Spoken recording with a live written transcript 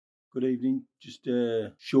Good evening. Just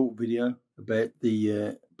a short video about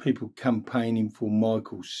the people campaigning for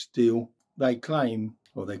Michael Steele. They claim,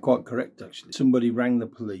 or they're quite correct actually, somebody rang the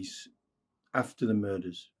police after the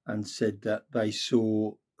murders and said that they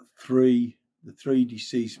saw the three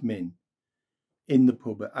deceased men in the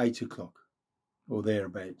pub at 8 o'clock or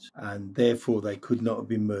thereabouts, and therefore they could not have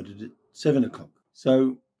been murdered at 7 o'clock.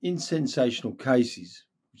 So in sensational cases,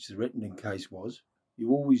 which the Rettendon case was,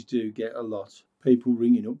 you always do get a lot of people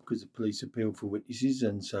ringing up because the police appeal for witnesses,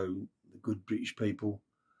 and so the good British people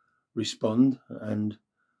respond, and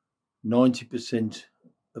 90%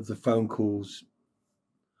 of the phone calls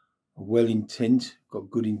are well intent, got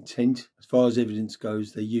good intent. As far as evidence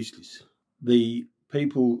goes, they're useless. The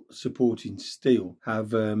people supporting Steele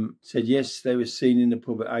have said yes, they were seen in the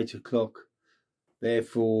pub at 8 o'clock,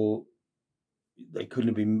 therefore they couldn't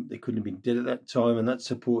have been dead at that time, and that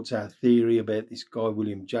supports our theory about this guy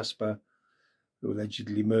William Jasper, who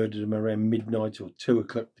allegedly murdered him around midnight or 2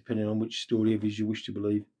 o'clock, depending on which story of his you wish to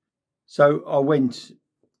believe. So I went,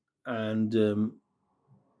 and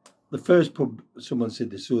the first pub someone said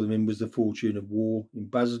they saw them in was the Fortune of War in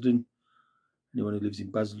Basildon. Anyone who lives in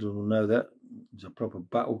Basildon will know that. It was a proper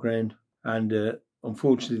battleground. And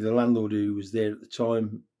unfortunately, the landlord who was there at the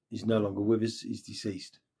time is no longer with us. He's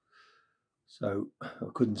deceased. So I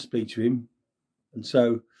couldn't speak to him. And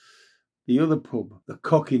so the other pub, the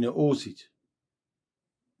Cock Inn at Orsett,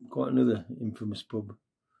 quite another infamous pub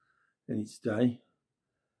in its day.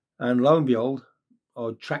 And lo and behold, I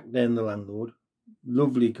tracked down the landlord,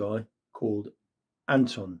 lovely guy called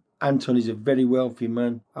Anton. Anton is a very wealthy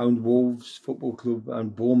man, owned Wolves Football Club,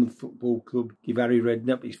 owned Bournemouth Football Club, gave Harry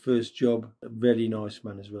Redknapp his first job, a very nice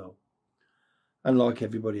man as well. And like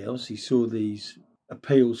everybody else, he saw these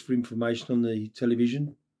appeals for information on the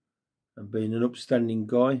television, and being an upstanding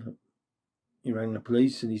guy, he rang the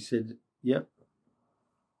police and he said, yep,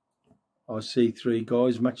 I see 3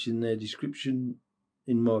 guys matching their description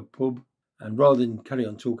in my pub, and rather than carry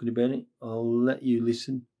on talking about it, I'll let you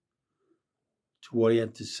listen to what he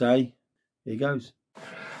had to say. Here goes.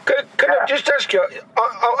 Can I just ask you,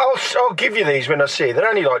 I'll give you these when I see you. They're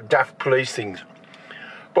only like daft police things.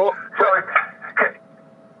 But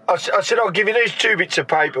I said I'll give you these 2 bits of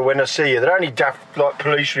paper when I see you. They're only daft like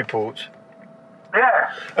police reports.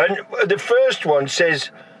 Yeah. And the first one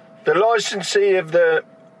says, the licensee of the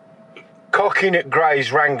Cock Inn at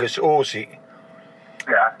Grays rang us, Orsett,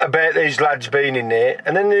 about these lads being in there.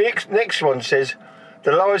 And then the next one says,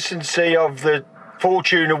 the licensee of the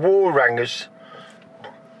Fortune of War rang us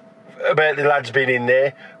about the lads being in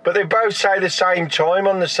there. But they both say the same time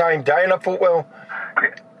on the same day. And I thought, well...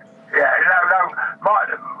 Yeah, no.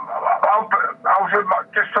 I was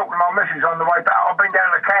just talking to my missus on the way back. I've been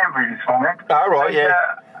down to Cambridge this morning. Oh, right, and,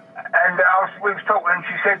 yeah. We was talking, and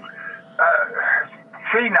she said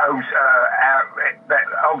she knows that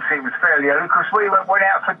obviously it was fairly early because we went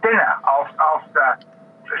out for dinner after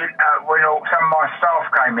when some of my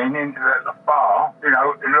staff came in into the bar. You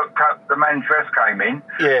know, looked up, the manageress came in.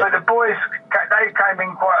 Yeah. But the boys, they came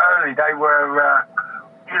in quite early. They were,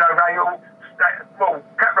 they all... Well,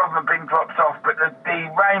 a couple of them have been dropped off, but the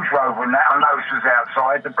Range Rover and that I noticed was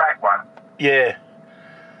outside, the black one. Yeah.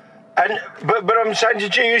 And but I'm saying,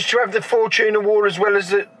 did you used to have the Fortune of War as well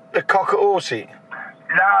as the Cock at Orsett?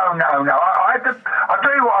 No. I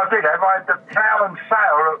tell you what I did have. I had the Plough and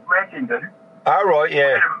Sale at Rettendon. Oh, right,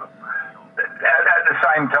 yeah. At the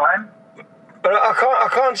same time. But I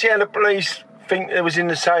can't see how the police think it was in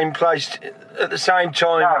the same place at the same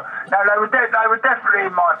time. No, they were definitely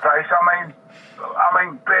in my place. I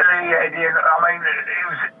mean, Billy, Eddie, and it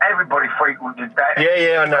was everybody frequented that.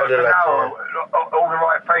 Yeah, I know the lads. All the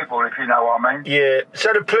right people, if you know what I mean. Yeah.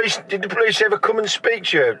 So did the police ever come and speak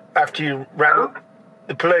to you after you rang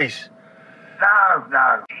the police?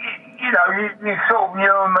 No. You sort of knew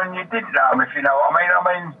them and you didn't know them, if you know what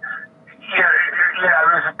I mean.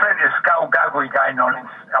 There's plenty of skullduggery going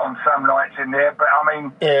on some nights in there, but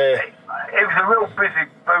yeah. It was a real busy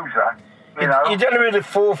boozer, you know. You don't know who the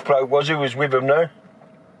 4th bloke was who was with them, no?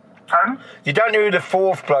 You don't know who the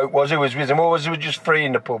 4th bloke was who was with them, or was there just 3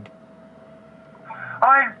 in the pub?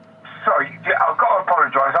 Sorry, I've got to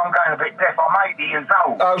apologise, I'm going a bit deaf, I'm 80 years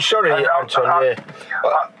old. Oh, sorry, Anton, yeah.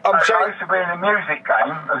 I used to be in a music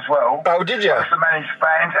game as well. Oh, did you? I used to manage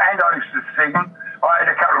bands and I used to sing. I had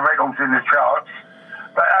a couple of records in the charts.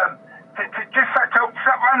 But just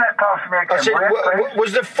run that past me again. I said,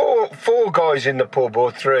 was there four guys in the pub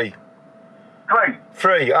or 3?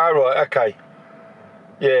 3, oh, right, okay.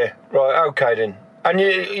 Yeah, right, okay then. And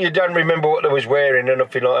you don't remember what they was wearing or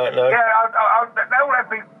nothing like that, no? Yeah, they all had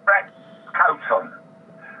big black coats on.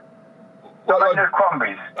 Like the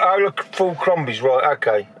Crombies. Oh, look, full Crombies, right,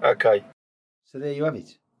 okay. So there you have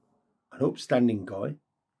it. An upstanding guy,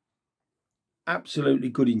 absolutely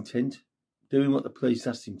good intent, doing what the police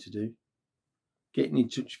asked him to do, getting in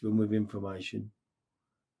touch with them with information,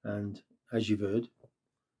 and as you've heard,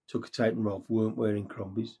 took a tape and Rolf weren't wearing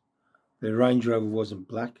Crombies. Their Range Rover wasn't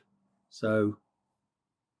black, so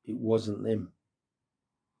it wasn't them.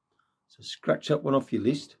 So scratch that one off your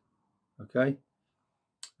list, okay?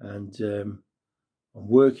 And I'm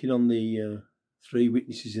working on the 3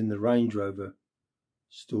 witnesses in the Range Rover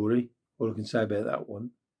story. All I can say about that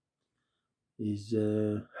one is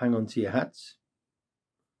hang on to your hats.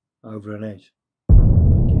 Over and out.